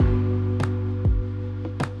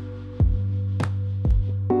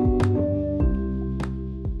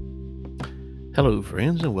Hello,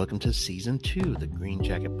 friends, and welcome to Season 2 of the Green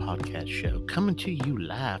Jacket Podcast Show, coming to you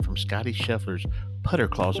live from Scotty Scheffler's Putter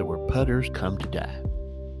Closet where putters come to die.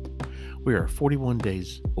 We are 41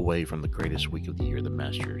 days away from the greatest week of the year, the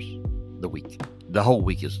Masters. The whole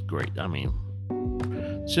week is great.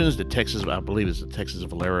 As soon as I believe it's the Texas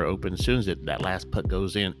Valero Open, as soon as that last putt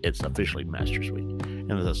goes in, it's officially Masters Week, and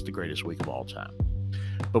that's the greatest week of all time.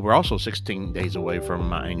 But we're also 16 days away from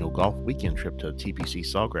my annual golf weekend trip to TPC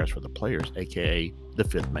Sawgrass for the Players, aka the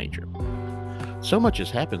 5th Major. So much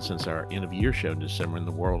has happened since our end of year show in December in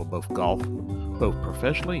the world of both golf, both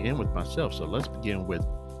professionally and with myself. So let's begin with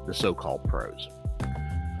the so-called pros.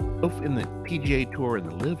 Both in the PGA Tour and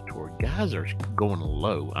the LIV Tour, guys are going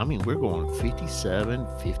low. We're going 57,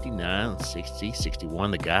 59, 60,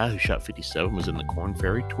 61. The guy who shot 57 was in the Korn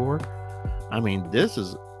Ferry Tour.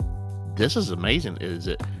 This is amazing. Is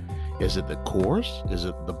it the course? Is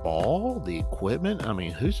it the ball? The equipment?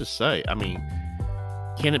 Who's to say?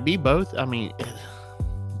 Can it be both?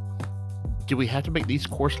 Do we have to make these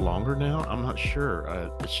course longer now? I'm not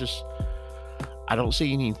sure. It's just I don't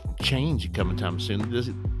see any change coming time soon.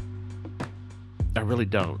 I really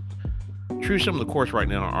don't. True, some of the course right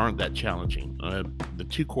now aren't that challenging. The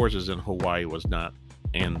two courses in Hawaii was not,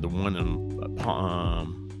 and the one in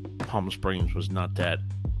Palm Springs was not that.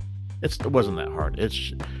 It wasn't that hard.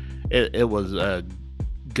 It was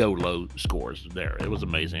go low scores there. It was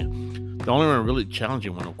amazing. The only one really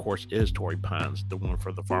challenging one, of course, is Torrey Pines, the one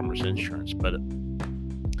for the Farmers Insurance. But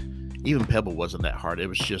even Pebble wasn't that hard. It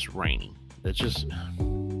was just raining. It's just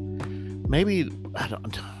maybe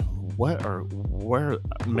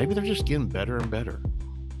maybe they're just getting better and better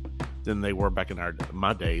than they were back in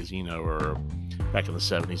my days, or back in the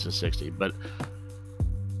 70s and 60s. But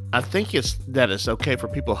I think it's okay for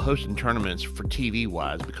people hosting tournaments for TV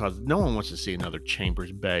wise, because no one wants to see another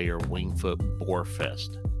Chambers Bay or Wingfoot Bore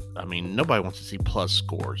Fest. Nobody wants to see plus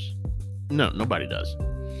scores. No, nobody does.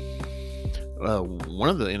 One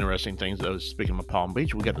of the interesting things, though, speaking of Palm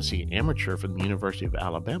Beach, we got to see an amateur from the University of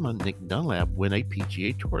Alabama, Nick Dunlap, win a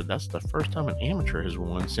PGA Tour. That's the first time an amateur has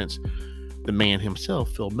won since the man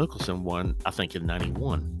himself, Phil Mickelson, won, I think, in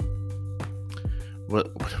 91.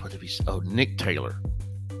 What did he say? Oh, Nick Taylor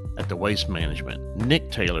at the Waste Management.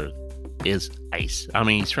 Nick Taylor is ice.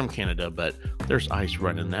 He's from Canada, but there's ice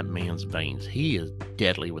running in that man's veins. He is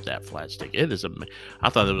deadly with that flat stick. It is I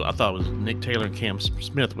thought it was Nick Taylor and Cam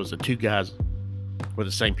Smith was the two guys were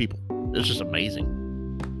the same people. It's just amazing.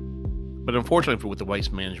 But unfortunately, with the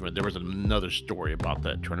Waste Management, there was another story about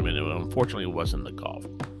that tournament. Unfortunately, it wasn't the golf.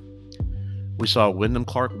 We saw Wyndham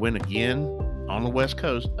Clark win again on the West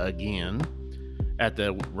Coast again at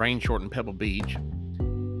the rain-shortened Pebble Beach.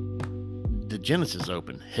 The Genesis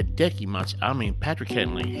Open, Patrick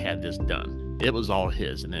Henley had this done. It was all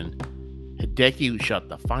his. And then Hideki shot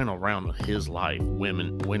the final round of his life,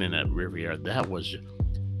 winning at Riviera.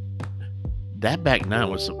 That back nine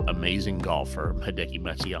was some amazing golf for Hideki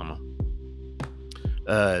Matsuyama.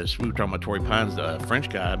 So we were talking about Torrey Pines, the French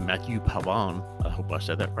guy, Mathieu Pavon, I hope I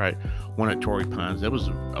said that right, won at Torrey Pines. That was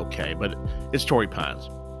okay, but it's Torrey Pines.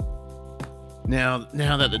 Now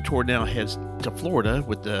that the tour now heads to Florida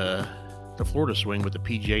with the Florida swing with the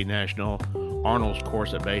PGA National, Arnold's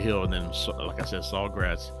course at Bay Hill, and then, like I said,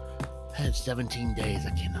 Sawgrass. I had 17 days. I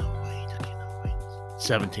cannot wait.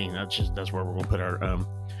 17. That's where we're going to put our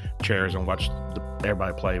chairs and watch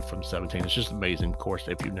everybody play from 17. It's just amazing course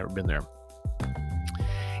if you've never been there.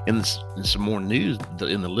 In some more news,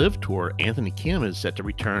 in the LIV Tour, Anthony Kim is set to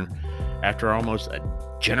return after almost a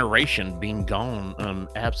generation being gone,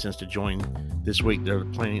 absence, to join this week. They're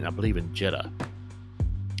playing, I believe, in Jeddah.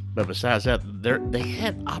 But besides that, they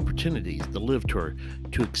had opportunities, the LIV Tour,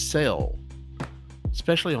 to excel,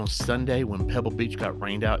 especially on Sunday when Pebble Beach got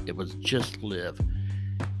rained out. It was just LIV.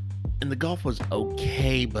 And the golf was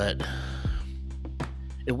okay, but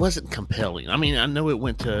it wasn't compelling. I know it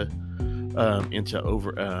went to into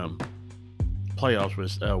over playoffs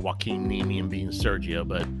with Joaquin Niemann and being Sergio,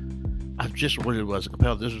 but I just really wasn't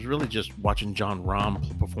compelled. This was really just watching John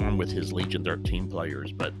Rahm perform with his Legion 13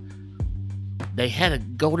 players, but they had a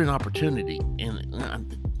golden opportunity, and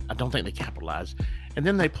I don't think they capitalized. And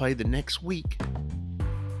then they played the next week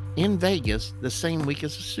in Vegas, the same week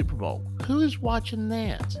as the Super Bowl. Who is watching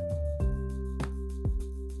that?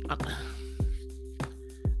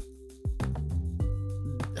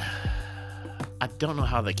 I don't know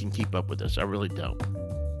how they can keep up with this. I really don't.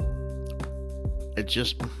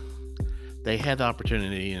 They had the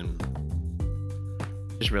opportunity and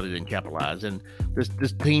just really didn't capitalize. And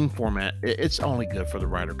this team format, it's only good for the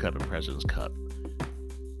Ryder Cup and President's Cup.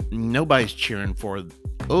 Nobody's cheering for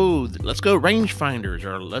oh, let's go rangefinders,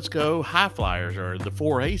 or let's go high flyers, or the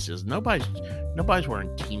four aces. Nobody's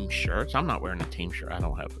wearing team shirts. I'm not wearing a team shirt. I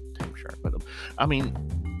don't have a team shirt, but I mean,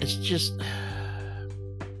 it's just,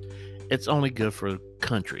 it's only good for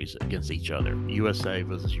countries against each other. USA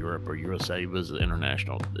versus Europe, or USA versus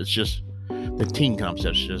international. It's just the team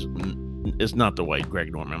concept. It's not the way,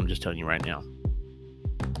 Greg Norman. I'm just telling you right now.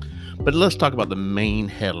 But let's talk about the main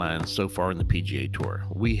headlines so far in the PGA Tour.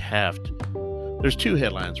 There's two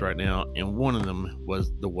headlines right now, and one of them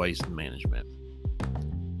was the waste management.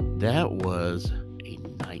 That was a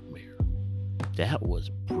nightmare. That was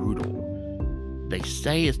brutal. They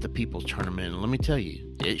say it's the People's Tournament, and let me tell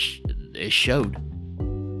you, it showed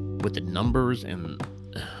with the numbers, and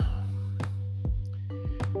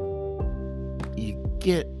you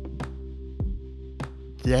get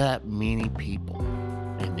that many people,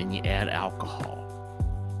 and then you add alcohol,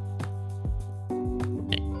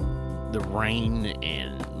 the rain,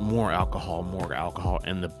 and more alcohol,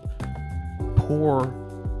 and the poor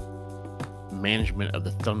management of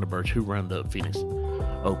the Thunderbirds who run the Phoenix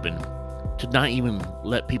Open to not even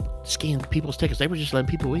let people scan people's tickets. They were just letting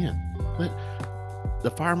people in. But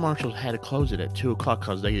the fire marshals had to close it at 2 o'clock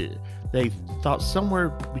because they thought somewhere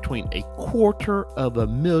between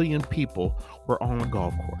 250,000 people were on the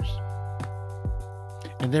golf course.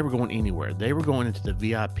 And they were going anywhere. They were going into the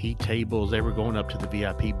VIP tables. They were going up to the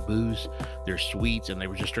VIP booths, their suites, and they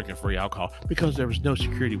were just drinking free alcohol because there was no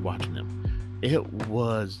security watching them. It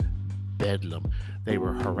was bedlam. They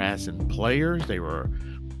were harassing players. They were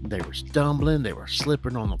stumbling. They were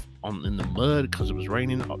slipping in the mud because it was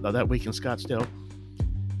raining that week in Scottsdale.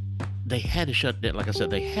 They had to shut down. Like I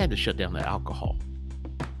said, they had to shut down the alcohol.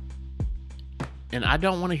 And I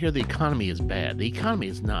don't want to hear the economy is bad. The economy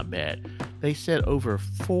is not bad. They said over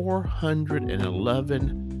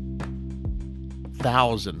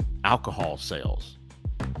 411,000 alcohol sales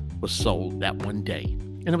was sold that one day.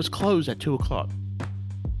 And it was closed at 2 o'clock.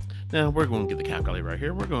 Now, we're going to get the calculator right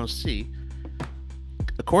here. We're going to see,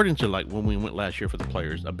 according to like when we went last year for the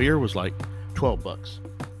players, a beer was like $12.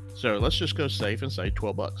 So let's just go safe and say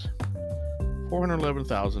 $12.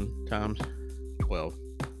 411,000 times 12.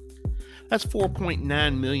 That's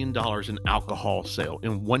 $4.9 million in alcohol sale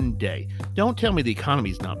in one day. Don't tell me the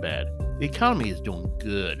economy's not bad. The economy is doing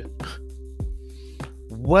good.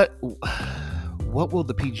 What will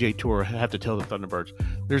the PGA Tour have to tell the Thunderbirds?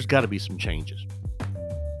 There's got to be some changes.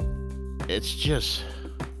 It's just,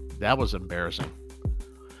 that was embarrassing.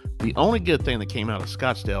 The only good thing that came out of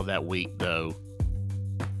Scottsdale that week, though,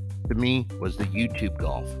 to me, was the YouTube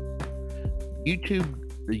golf. The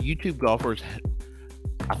YouTube golfers,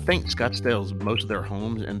 I think Scottsdale's most of their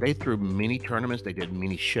homes, and they threw mini tournaments. They did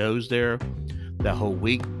mini shows there that whole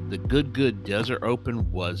week. The Good Desert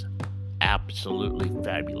Open was absolutely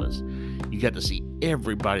fabulous. You got to see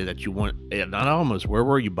everybody that you want. And not almost. Where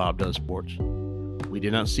were you, Bob Does Sports? We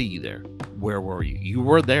did not see you there. Where were you? You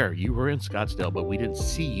were there. You were in Scottsdale, but we didn't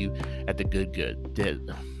see you at the Good.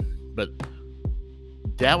 But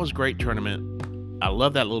that was a great tournament. I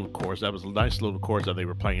love that little course. That was a nice little course that they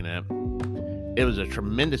were playing at. It was a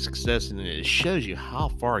tremendous success, and it shows you how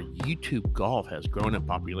far YouTube golf has grown in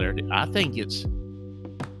popularity. I think it's,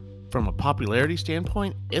 from a popularity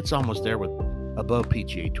standpoint, it's almost there above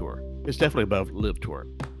PGA Tour. It's definitely above Live Tour.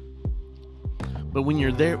 But when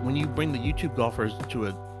you're there, when you bring the YouTube golfers to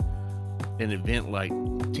an event like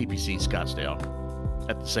TPC Scottsdale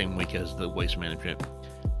at the same week as the Waste Management,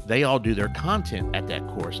 they all do their content at that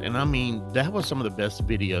course. And I mean, that was some of the best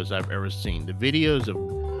videos I've ever seen. The videos of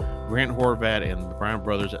Grant Horvat and the Bryan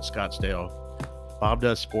brothers at Scottsdale, Bob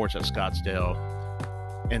Does Sports at Scottsdale.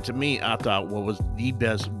 And to me, I thought what was the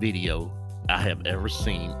best video I have ever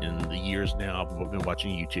seen in the years now I've been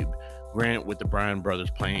watching YouTube. Grant with the Bryan brothers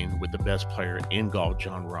playing with the best player in golf,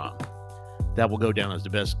 John Rahm. That will go down as the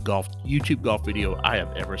best YouTube golf video I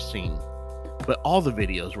have ever seen. But all the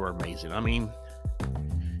videos were amazing. I mean,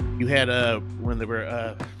 you had when they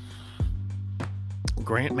were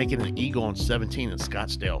Grant making an eagle on 17 in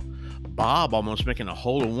Scottsdale. Bob almost making a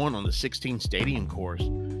hole-in-one on the 16 stadium course.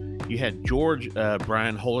 You had George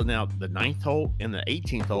Bryan holding out the 9th hole and the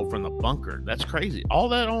 18th hole from the bunker. That's crazy. All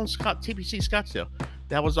that on TPC Scottsdale.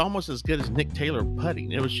 That was almost as good as Nick Taylor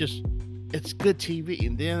putting. It was just, it's good TV.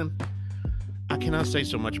 And then I cannot say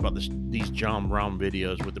so much about these John Rahm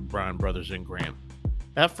videos with the Bryan brothers and Grant.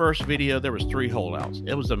 That first video, there was 3 holeouts.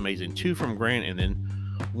 It was amazing. 2 from Grant and then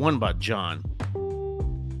 1 by John.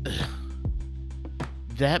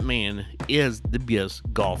 That man is the best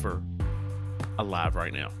golfer alive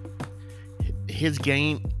right now. His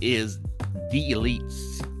game is the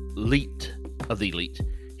elite of the elite.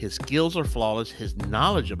 His skills are flawless. His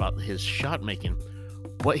knowledge about his shot making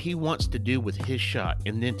what he wants to do with his shot,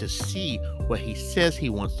 and then to see what he says he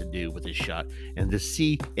wants to do with his shot, and to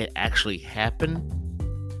see it actually happen.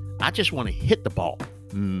 I just want to hit the ball.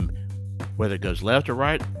 Whether it goes left or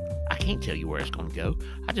right, I can't tell you where it's going to go.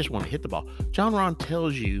 I just want to hit the ball. Jon Rahm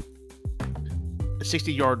tells you a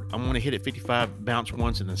 60-yard, I'm going to hit it 55, bounce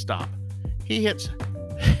once, and then stop. He hits,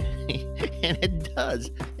 and it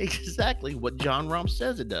does exactly what Jon Rahm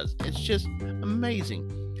says it does. It's just amazing.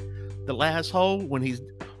 The last hole, when he's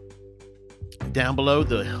down below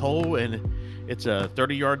the hole and it's a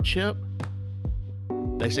 30-yard chip,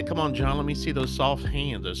 they said, come on, John, let me see those soft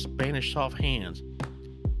hands, those Spanish soft hands.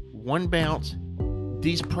 One bounce.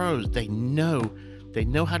 These pros, they know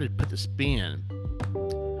how to put the spin.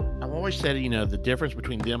 I've always said, the difference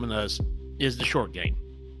between them and us is the short game.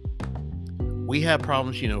 We have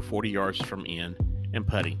problems, 40 yards from in and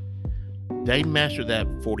putting. They master that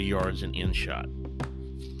 40 yards and in shot.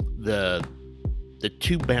 The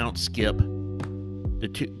two bounce skip,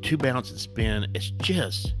 the two bounce and spin, it's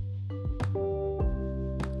just,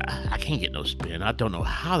 I can't get no spin. I don't know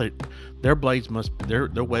how their blades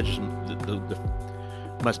their wedges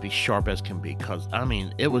must be sharp as can be, because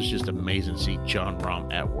it was just amazing to see Jon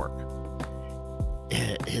Rahm at work.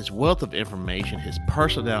 His wealth of information, his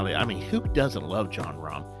personality. Who doesn't love Jon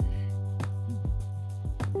Rahm?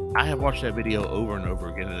 I have watched that video over and over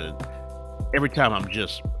again, and every time I'm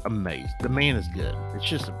just amazed. The man is good. It's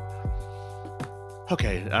just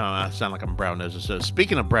okay. I sound like I'm brown nosing. So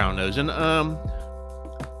speaking of brown nosing,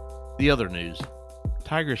 the other news: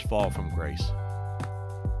 Tiger's fall from grace.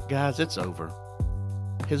 Guys, it's over.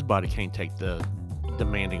 His body can't take the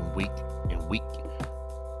demanding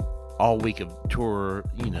all week of tour.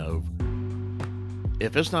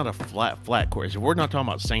 If it's not a flat course, if we're not talking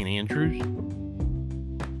about St. Andrews,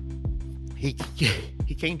 he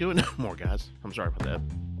can't do it no more, guys. I'm sorry about that.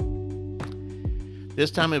 This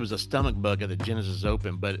time it was a stomach bug at the Genesis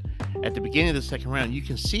Open, but at the beginning of the second round, you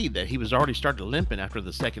can see that he was already starting limping after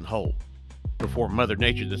the second hole before Mother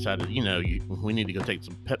Nature decided, we need to go take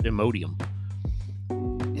some Imodium.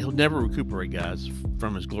 He'll never recuperate, guys,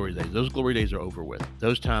 from his glory days. Those glory days are over with.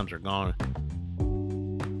 Those times are gone.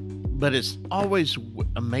 But it's always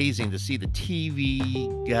amazing to see the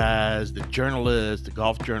TV guys, the journalists, the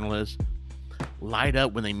golf journalists light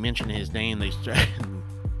up when they mention his name. They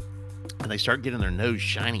start getting their nose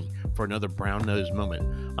shiny for another brown nose moment.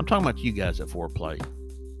 I'm talking about you guys at Foreplay.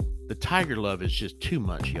 The Tiger love is just too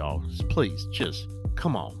much, y'all. Please, just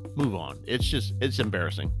come on, move on. It's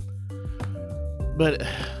embarrassing. But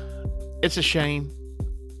it's a shame.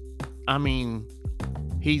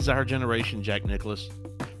 He's our generation Jack Nicklaus.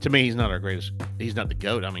 To me, he's not our greatest. He's not the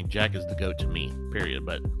GOAT. Jack is the GOAT to me, period.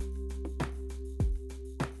 But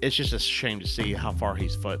it's just a shame to see how far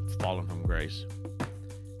he's fallen from grace.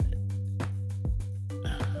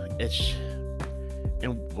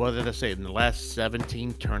 And what did I say? In the last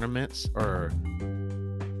 17 tournaments that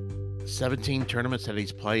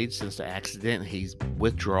he's played since the accident, he's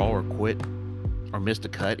withdraw or quit or missed a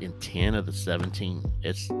cut in 10 of the 17.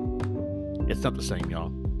 It's not the same,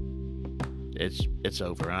 y'all. It's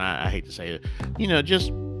over. I hate to say it. You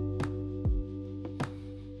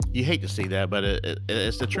hate to see that, but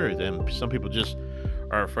it's the truth, and some people just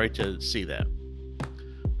are afraid to see that.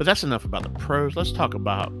 But that's enough about the pros. Let's talk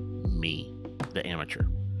about me, the amateur.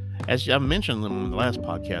 As I mentioned in the last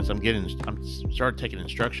podcast, I'm started taking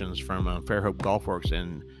instructions from Fairhope Golf Works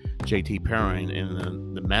and JT Perrine,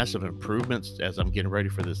 and the massive improvements as I'm getting ready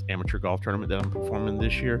for this amateur golf tournament that I'm performing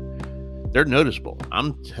this year. They're noticeable.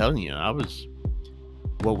 I'm telling you,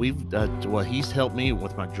 what he's helped me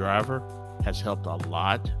with my driver has helped a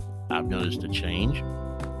lot. I've noticed a change.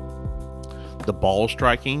 The ball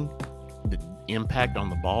striking, the impact on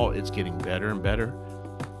the ball, it's getting better and better.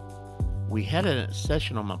 We had a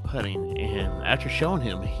session on my putting, and after showing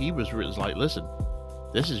him, he was like, listen,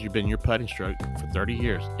 this has been your putting stroke for 30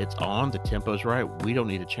 years. It's on, the tempo's right. We don't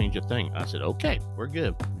need to change a thing. I said, okay, we're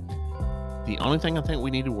good. The only thing I think we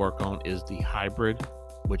need to work on is the hybrid,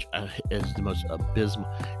 which is the most abysmal.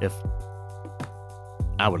 If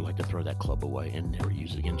I would like to throw that club away and never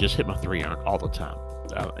use it again, just hit my 3-iron all the time,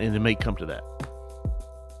 and it may come to that.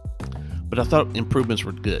 But I thought improvements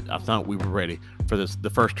were good. I thought we were ready for the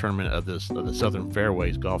first tournament of the Southern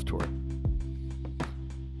Fairways Golf Tour.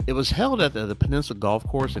 It was held at the Peninsula Golf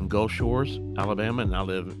Course in Gulf Shores, Alabama, and I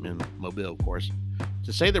live in Mobile, of course.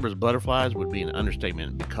 To say there was butterflies would be an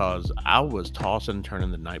understatement, because I was tossing and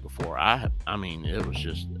turning the night before. It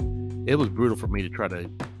was brutal for me to try to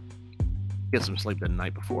get some sleep the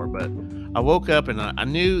night before. But I woke up and I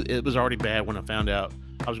knew it was already bad when I found out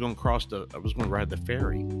I was going to ride the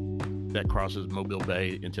ferry that crosses Mobile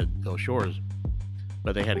Bay into Gulf Shores.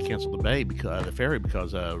 but they had to cancel the ferry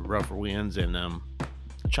because of rougher winds and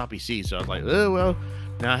choppy seas. So I was like, oh well,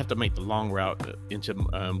 now I have to make the long route into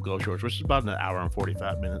Gulf Shores, which is about an hour and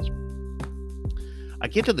 45 minutes. I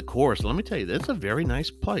get to the course. Let me tell you, it's a very nice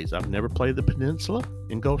place. I've never played the peninsula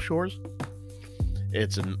in Gulf Shores.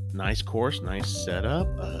 It's a nice course, nice setup.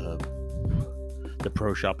 The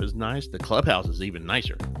pro shop is nice. The clubhouse is even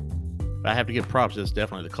nicer. I have to give props. It's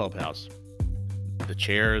definitely the clubhouse. The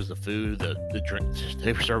chairs, the food, the drinks.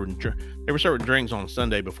 They were serving drinks on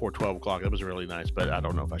Sunday before 12 o'clock. That was really nice, but I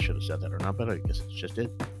don't know if I should have said that or not, but I guess it's just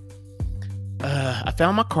it. I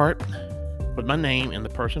found my cart with my name and the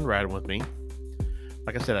person riding with me.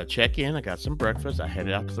 Like I said, I check in, I got some breakfast, I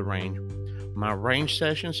headed out to the range. My range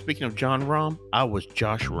session, speaking of John Rahm, I was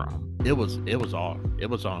Josh Rahm. It was on. It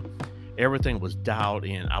was on. Everything was dialed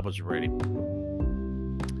in. I was ready.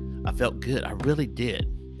 I felt good. I really did.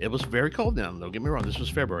 It was very cold down. Don't get me wrong. This was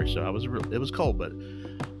February, so it was cold, but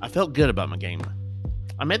I felt good about my game.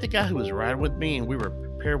 I met the guy who was riding with me, and we were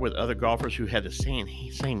paired with other golfers who had the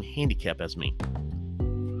same handicap as me.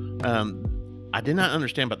 I did not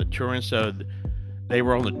understand about the touring, so they've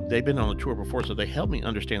been on the tour before, so they helped me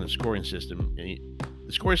understand the scoring system. And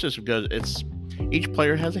the scoring system goes, each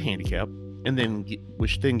player has a handicap, and then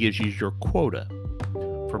which then gives you your quota.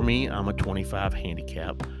 For me, I'm a 25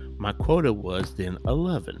 handicap. My quota was then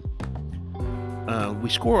 11. We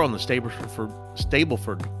score on the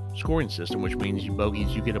Stableford scoring system, which means you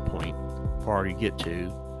bogeys you get a point, par you get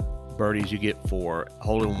 2, birdies you get 4,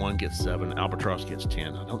 hole-in-one gets 7, albatross gets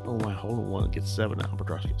 10. I don't know why hole-in-one gets 7,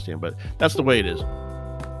 albatross gets 10, but that's the way it is.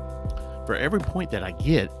 For every point that I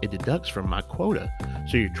get, it deducts from my quota.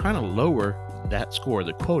 So you're trying to lower that score,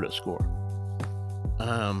 the quota score.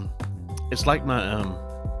 It's like my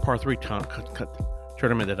par 3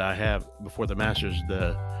 tournament that I have before the Masters,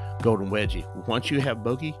 the Golden Wedgie. Once you have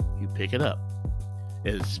bogey, you pick it up.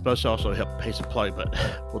 It's supposed to also help pace of play, but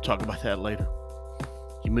we'll talk about that later.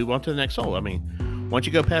 You move on to the next hole. I mean, once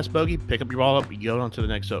you go past bogey, pick up your ball up, you go on to the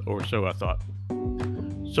next hole, or so I thought.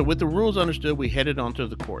 So with the rules understood, we headed onto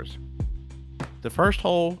the course. The first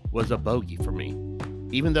hole was a bogey for me.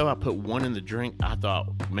 Even though I put 1 in the drink, I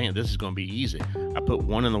thought, man, this is going to be easy. I put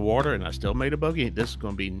 1 in the water and I still made a bogey. This is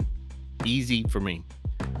going to be easy for me.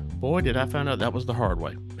 Boy, did I find out that was the hard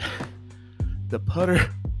way. The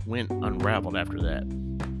putter went unraveled after that.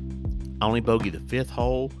 I only bogeyed the 5th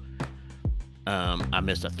hole. I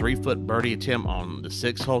missed a 3-foot birdie attempt on the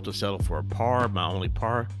 6th hole to settle for a par, my only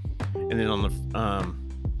par. And then on the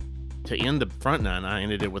to end the front 9, I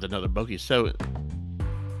ended it with another bogey. So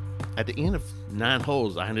at the end of 9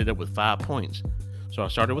 holes, I ended up with 5 points. So I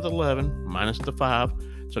started with 11 minus the 5,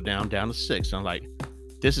 so down to 6. I'm like,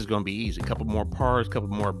 this is going to be easy. A couple more pars, a couple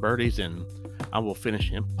more birdies, and I will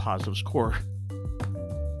finish in positive score.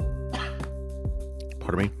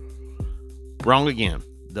 Pardon me. Wrong again.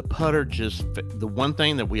 The putter the one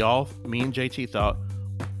thing that me and JT thought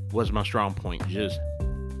was my strong point, just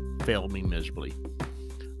failed me miserably.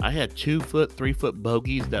 I had 2-foot, 3-foot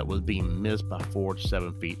bogeys that was being missed by 4 to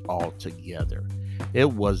 7 feet altogether. It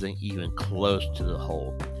wasn't even close to the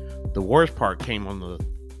hole. The worst part came on the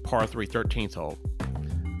par 3 13th hole.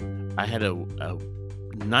 I had a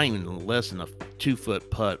not even less than a 2-foot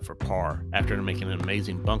putt for par after making an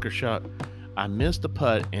amazing bunker shot. I missed the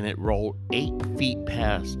putt and it rolled 8 feet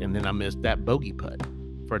past, and then I missed that bogey putt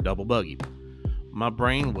for a double bogey. My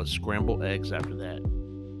brain was scrambled eggs after that.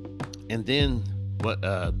 And then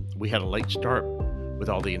we had a late start with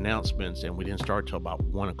all the announcements, and we didn't start till about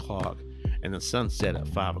 1 o'clock, and the sun set at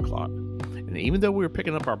 5 o'clock. And even though we were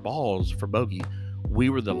picking up our balls for bogey, we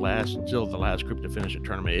were still the last group to finish the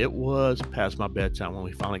tournament. It was past my bedtime when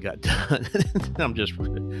we finally got done. I'm just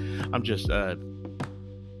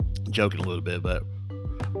joking a little bit, but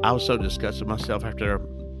I was so disgusted with myself after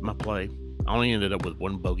my play. I only ended up with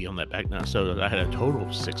 1 bogey on that back nine, so I had a total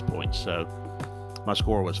of 6 points. So my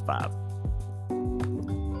score was 5.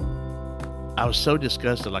 I was so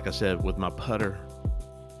disgusted, like I said, with my putter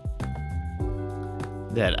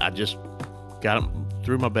that I just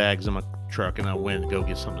threw my bags in my truck and I went to go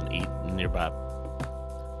get something to eat nearby.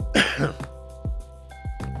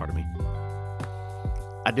 Pardon me.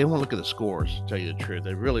 I didn't want to look at the scores, to tell you the truth.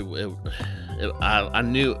 I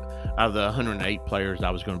knew out of the 108 players,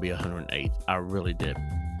 I was going to be 108th. I really did.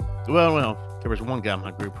 Well, there was one guy in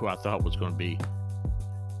my group who I thought was going to be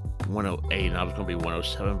 108 and I was going to be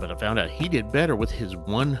 107, but I found out he did better with his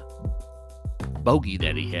 1 bogey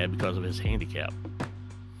that he had because of his handicap.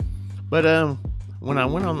 But when I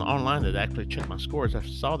went online to actually check my scores, I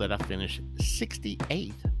saw that I finished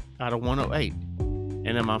 68th out of 108. And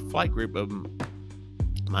in my flight group of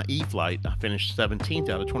my E-flight, I finished 17th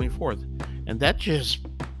out of 24th. And that just,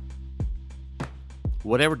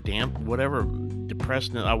 whatever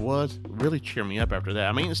depressed I was, really cheered me up after that.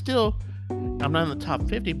 I mean, it's still, I'm not in the top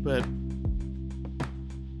 50, but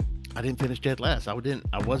I didn't finish dead last. I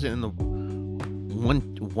wasn't in the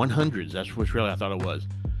 100s. That's what really I thought it was.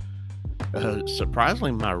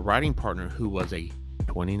 Surprisingly, my riding partner, who was a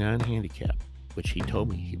 29 handicap, which he told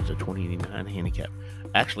me he was a 29 handicap,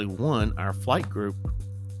 actually won our flight group.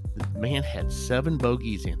 The man had 7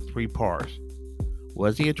 bogeys and 3 pars.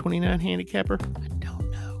 Was he a 29 handicapper? I don't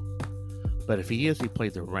know. But if he is, he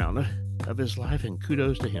played the round of his life, and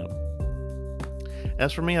kudos to him.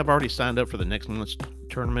 As for me, I've already signed up for the next month's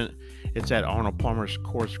tournament. It's at Arnold Palmer's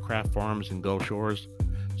Course Craft Farms in Gulf Shores.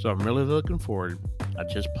 So I'm really looking forward. I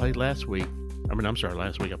just played last week.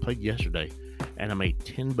 Last week. I played yesterday, and I made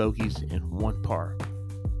 10 bogeys and 1 par.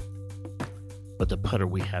 But the putter,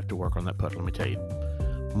 we have to work on that putter, let me tell you.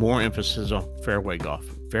 More emphasis on fairway golf.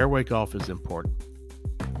 Fairway golf is important.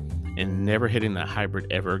 And never hitting that hybrid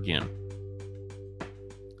ever again.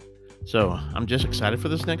 So I'm just excited for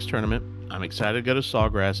this next tournament. I'm excited to go to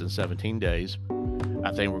Sawgrass in 17 days.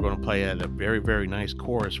 I think we're going to play at a very, very nice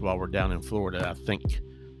course while we're down in Florida. I think.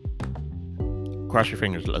 Cross your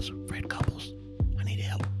fingers, Fred Couples. I need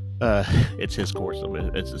help. It's his course.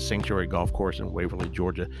 It's a Sanctuary Golf Course in Waverly,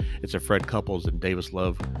 Georgia. It's a Fred Couples and Davis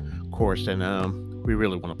Love course, and we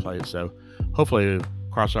really want to play it. So hopefully,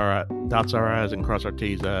 dots our I's and cross our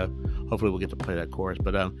T's. Hopefully, we'll get to play that course.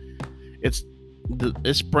 But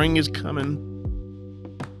this spring is coming.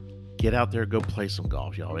 Get out there, go play some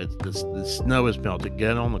golf, y'all. The snow is melted.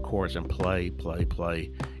 Get on the course and play.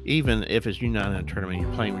 Even if it's you're not in a tournament,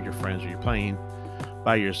 you're playing with your friends, or you're playing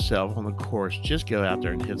by yourself on the course, just go out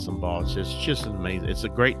there and hit some balls. It's just amazing. It's a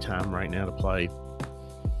great time right now to play.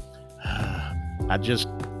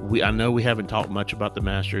 I know we haven't talked much about the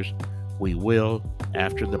Masters. We will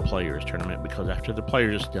after the Players tournament, because after the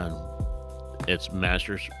Players is done, it's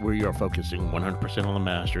Masters. We are focusing 100% on the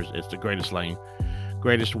Masters. It's the greatest lane,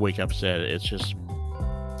 greatest week. I've said it's just,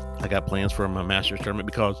 I got plans for my Masters tournament,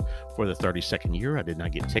 because for the 32nd year, I did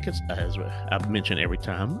not get tickets, as I've mentioned every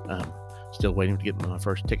time. Still waiting to get my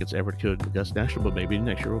first tickets ever to Augusta National, but maybe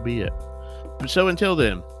next year will be it. So until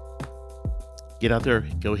then, get out there,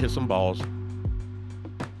 go hit some balls,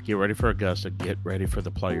 get ready for Augusta, get ready for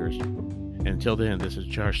the Players. And until then, this is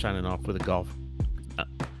Josh signing off for the golf.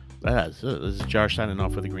 This is Josh signing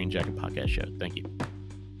off for the Green Jacket Podcast Show. Thank you.